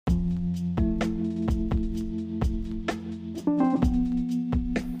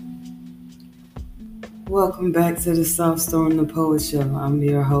Welcome back to the Soft Storm the Poet Show. I'm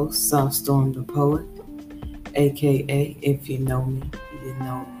your host, Soft Storm the Poet, aka if you know me, you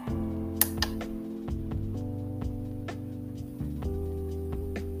know me.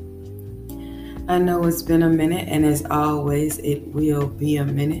 I know it's been a minute, and as always, it will be a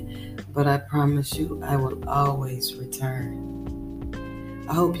minute, but I promise you I will always return.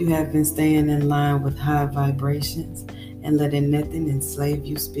 I hope you have been staying in line with high vibrations and letting nothing enslave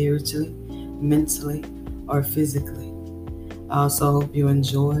you spiritually, mentally, or physically. I also hope you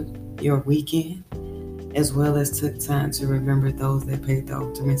enjoyed your weekend as well as took time to remember those that paid the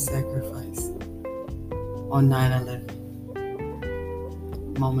ultimate sacrifice on 9/11.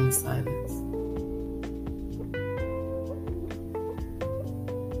 Moment of silence.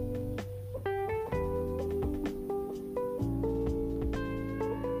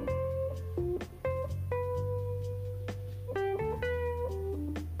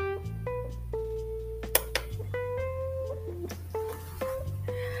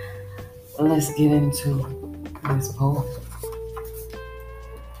 Let's get into this poem.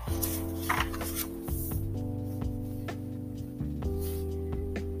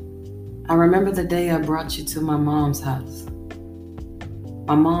 I remember the day I brought you to my mom's house.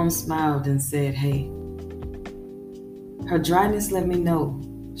 My mom smiled and said, "Hey." Her dryness let me know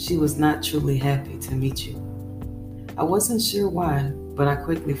she was not truly happy to meet you. I wasn't sure why, but I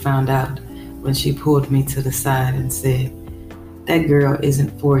quickly found out when she pulled me to the side and said, "That girl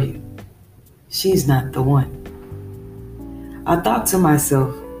isn't for you. She's not the one." I thought to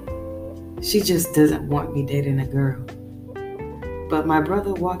myself, she just doesn't want me dating a girl. But my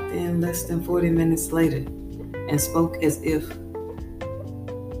brother walked in less than 40 minutes later and spoke as if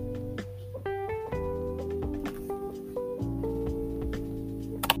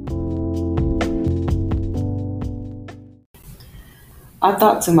I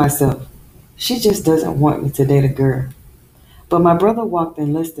thought to myself, she just doesn't want me to date a girl. But my brother walked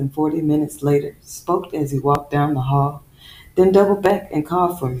in less than 40 minutes later, spoke as he walked down the hall, then doubled back and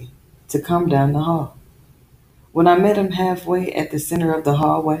called for me to come down the hall. When I met him halfway at the center of the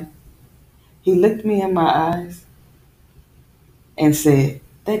hallway, he looked me in my eyes and said,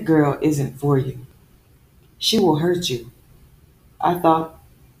 "That girl isn't for you. She will hurt you." I thought,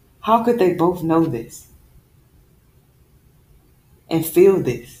 how could they both know this and feel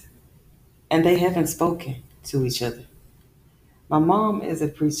this, and they haven't spoken to each other? My mom is a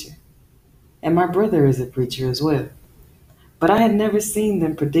preacher, and my brother is a preacher as well. But I had never seen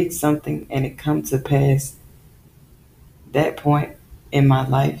them predict something and it come to pass. That point in my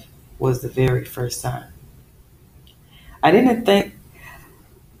life was the very first time. I didn't think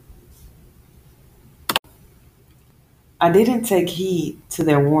I didn't take heed to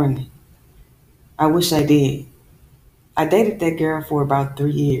their warning. I wish I did. I dated that girl for about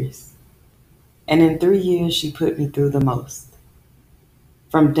 3 years. And in 3 years she put me through the most.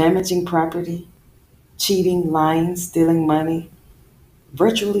 From damaging property, cheating, lying, stealing money,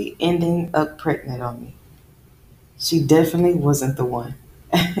 virtually ending up pregnant on me. She definitely wasn't the one.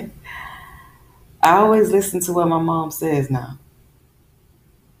 I always listen to what my mom says now.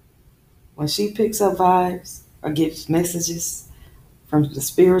 When she picks up vibes or gets messages from the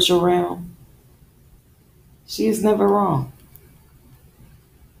spiritual realm, she is never wrong.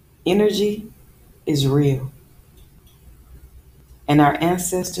 Energy is real, and our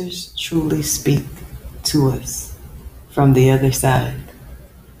ancestors truly speak to us from the other side.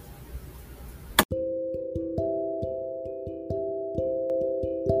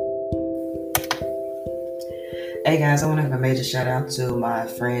 Hey guys, I want to have a major shout out to my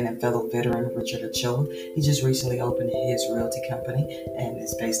friend and fellow veteran Richard Ochoa. He just recently opened his realty company and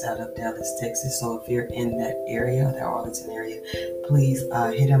it's based out of Dallas, Texas. So if you're in that area, the Arlington area, please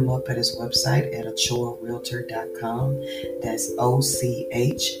hit him up at his website at ochoarealtor.com. That's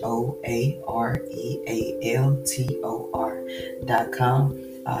OCHOAREALTOR.com.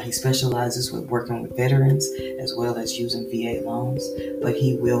 He specializes with working with veterans as well as using VA loans, but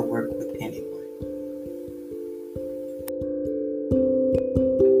he will work with anyone.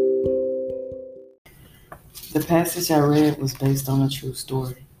 The passage I read was based on a true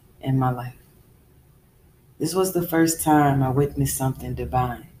story in my life. This was the first time I witnessed something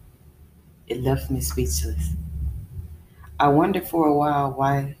divine. It left me speechless. I wondered for a while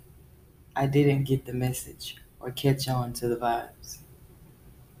why I didn't get the message or catch on to the vibes.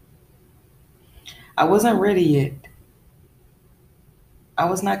 I wasn't ready yet. I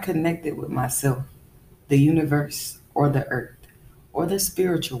was not connected with myself, the universe, or the earth, or the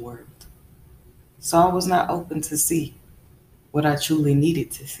spiritual world. So I was not open to see what I truly needed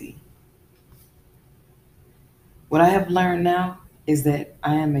to see. What I have learned now is that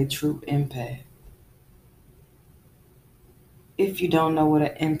I am a true empath. If you don't know what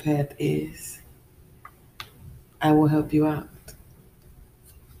an empath is, I will help you out.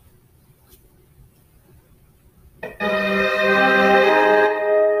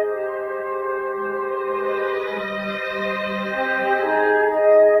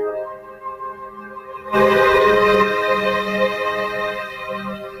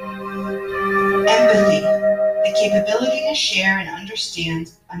 Empathy, the capability to share and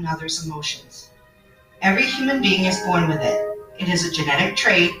understand another's emotions. Every human being is born with it. It is a genetic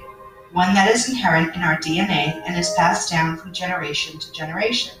trait, one that is inherent in our DNA and is passed down from generation to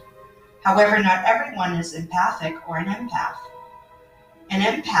generation. However, not everyone is empathic or an empath. An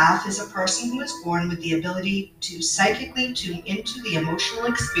empath is a person who is born with the ability to psychically tune into the emotional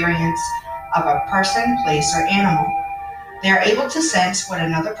experience of a person, place, or animal. They are able to sense what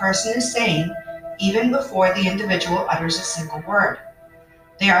another person is saying even before the individual utters a single word.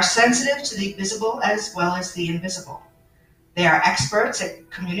 They are sensitive to the visible as well as the invisible. They are experts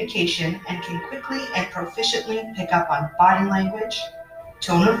at communication and can quickly and proficiently pick up on body language,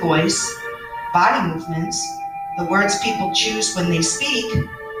 tone of voice, body movements, the words people choose when they speak,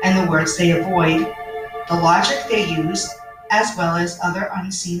 and the words they avoid, the logic they use, as well as other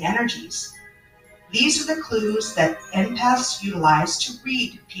unseen energies. These are the clues that empaths utilize to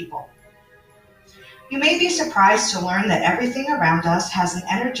read people. You may be surprised to learn that everything around us has an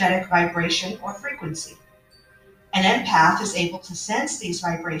energetic vibration or frequency. An empath is able to sense these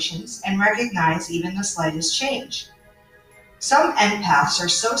vibrations and recognize even the slightest change. Some empaths are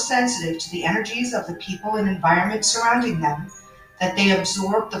so sensitive to the energies of the people and environment surrounding them that they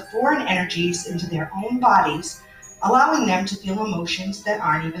absorb the foreign energies into their own bodies, allowing them to feel emotions that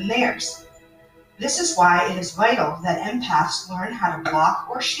aren't even theirs. This is why it is vital that empaths learn how to block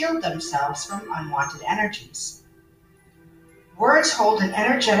or shield themselves from unwanted energies. Words hold an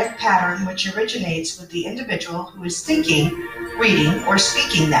energetic pattern which originates with the individual who is thinking, reading, or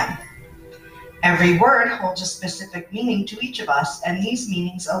speaking them. Every word holds a specific meaning to each of us, and these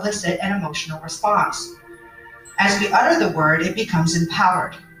meanings elicit an emotional response. As we utter the word, it becomes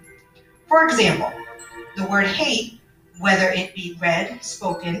empowered. For example, the word hate, whether it be read,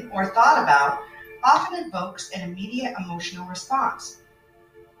 spoken, or thought about, often invokes an immediate emotional response.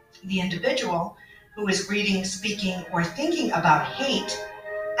 The individual who is reading, speaking, or thinking about hate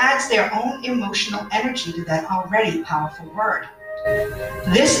adds their own emotional energy to that already powerful word.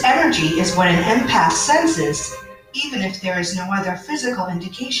 This energy is what an empath senses, even if there is no other physical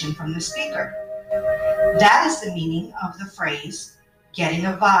indication from the speaker. That is the meaning of the phrase, getting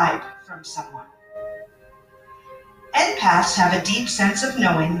a vibe from someone. Empaths have a deep sense of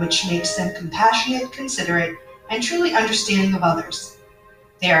knowing which makes them compassionate, considerate, and truly understanding of others.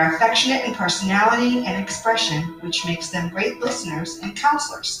 They are affectionate in personality and expression, which makes them great listeners and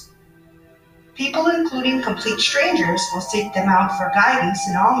counselors. People, including complete strangers, will seek them out for guidance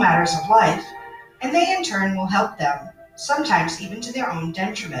in all matters of life, and they in turn will help them, sometimes even to their own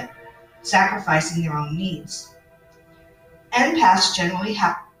detriment, sacrificing their own needs. Empaths generally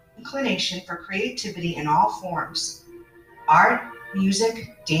have an inclination for creativity in all forms: art,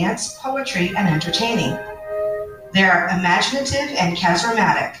 music, dance, poetry, and entertaining. They are imaginative and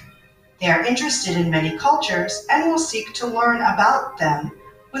charismatic. They are interested in many cultures and will seek to learn about them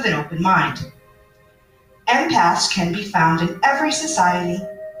with an open mind. Empaths can be found in every society,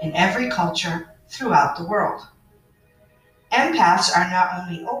 in every culture, throughout the world. Empaths are not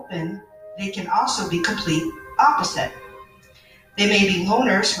only open, they can also be complete opposite. They may be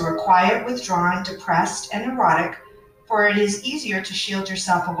loners who are quiet, withdrawn, depressed, and neurotic, for it is easier to shield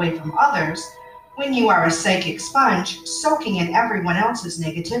yourself away from others when you are a psychic sponge soaking in everyone else's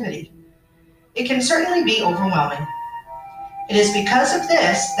negativity. It can certainly be overwhelming. It is because of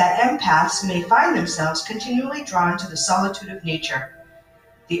this that empaths may find themselves continually drawn to the solitude of nature.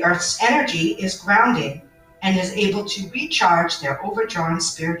 The earth's energy is grounding and is able to recharge their overdrawn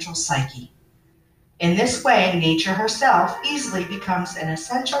spiritual psyche. In this way, nature herself easily becomes an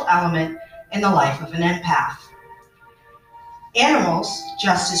essential element in the life of an empath. Animals,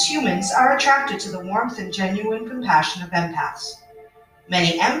 just as humans, are attracted to the warmth and genuine compassion of empaths.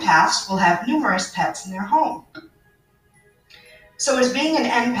 Many empaths will have numerous pets in their home. So is being an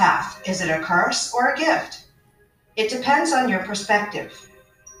empath, is it a curse or a gift? It depends on your perspective.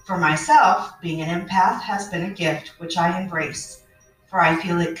 For myself, being an empath has been a gift which I embrace, for I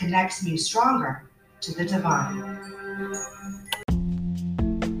feel it connects me stronger to the divine.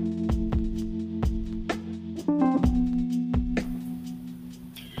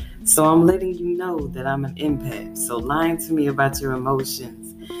 So I'm letting you know that I'm an empath. So lying to me about your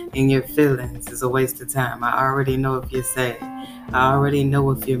emotions in your feelings is a waste of time. I already know if you're sad. I already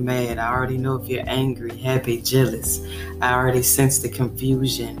know if you're mad. I already know if you're angry, happy, jealous. I already sense the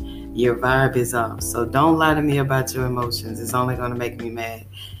confusion. Your vibe is off. So don't lie to me about your emotions. It's only going to make me mad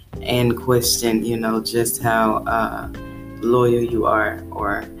and question, just how loyal you are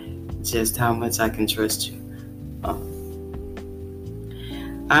or just how much I can trust you.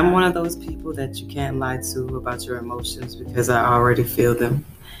 I'm one of those people that you can't lie to about your emotions because I already feel them,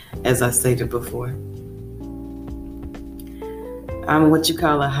 as I stated before. I'm what you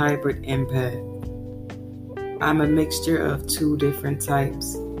call a hybrid empath. I'm a mixture of 2 different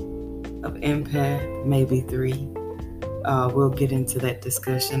types of empath, maybe 3. We'll get into that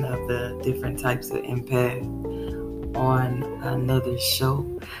discussion of the different types of empath on another show.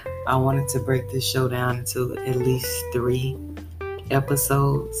 I wanted to break this show down into at least 3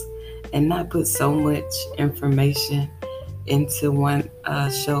 episodes and not put so much information into one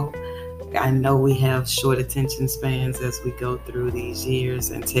show. I know we have short attention spans as we go through these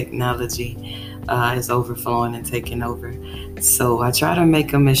years and technology is overflowing and taking over. So I try to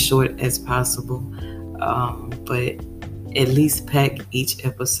make them as short as possible, but at least pack each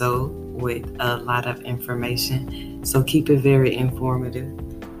episode with a lot of information. So keep it very informative,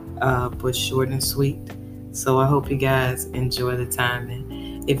 but short and sweet. So I hope you guys enjoy the time. And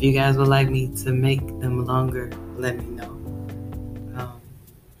if you guys would like me to make them longer, let me know.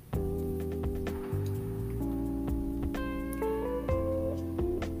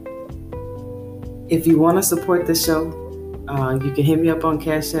 If you want to support the show, you can hit me up on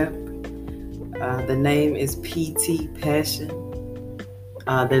Cash App. The name is PT Passion.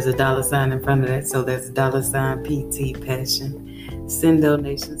 There's a $sign in front of that, so that's $PT Passion. Send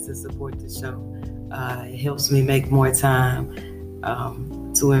donations to support the show. It helps me make more time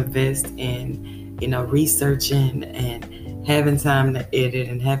to invest in, researching and having time to edit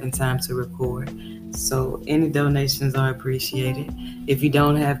and having time to record. So any donations are appreciated. If you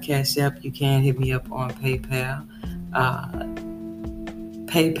don't have Cash App, you can hit me up on PayPal.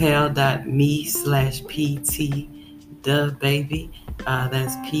 PayPal.me/PT the baby.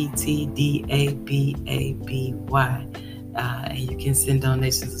 That's PTDABABY. And you can send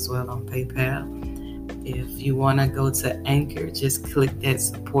donations as well on PayPal. If you want to go to Anchor, just click that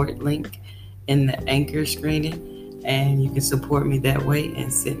support link in the Anchor screening, and you can support me that way and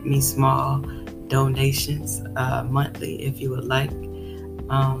send me small donations monthly if you would like.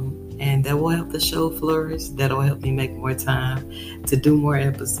 And that will help the show flourish. That'll help me make more time to do more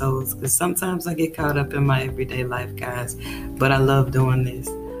episodes, because sometimes I get caught up in my everyday life, guys. But I love doing this.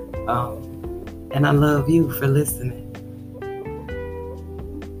 And I love you for listening.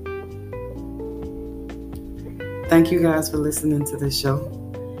 Thank you guys for listening to the show.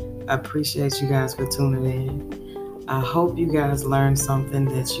 I appreciate you guys for tuning in. I hope you guys learned something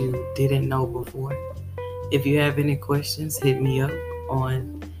that you didn't know before. If you have any questions, hit me up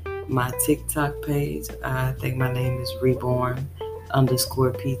on my TikTok page. I think my name is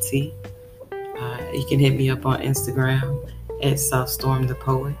reborn_PT. You can hit me up on Instagram at Souftstorm the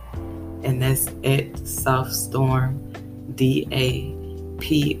Poet, and that's at Souftstorm DAPOET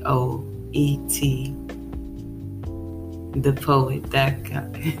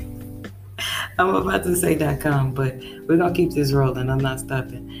thepoet.com. I'm about to say .com, but we're gonna keep this rolling. I'm not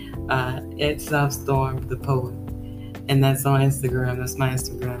stopping. At Souftstorm the Poet, and that's on Instagram. That's my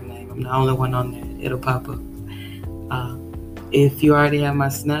Instagram name. I'm the only one on there. It'll pop up. If you already have my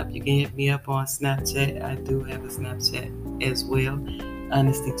Snap, you can hit me up on Snapchat. I do have a Snapchat as well,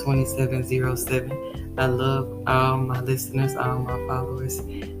 Honesty2707. I love all my listeners, all my followers.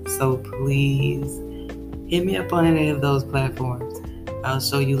 So please hit me up on any of those platforms. I'll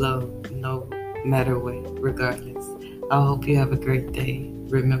show you love no matter what, regardless. I hope you have a great day.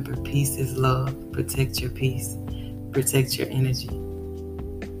 Remember, peace is love. Protect your peace. Protect your energy.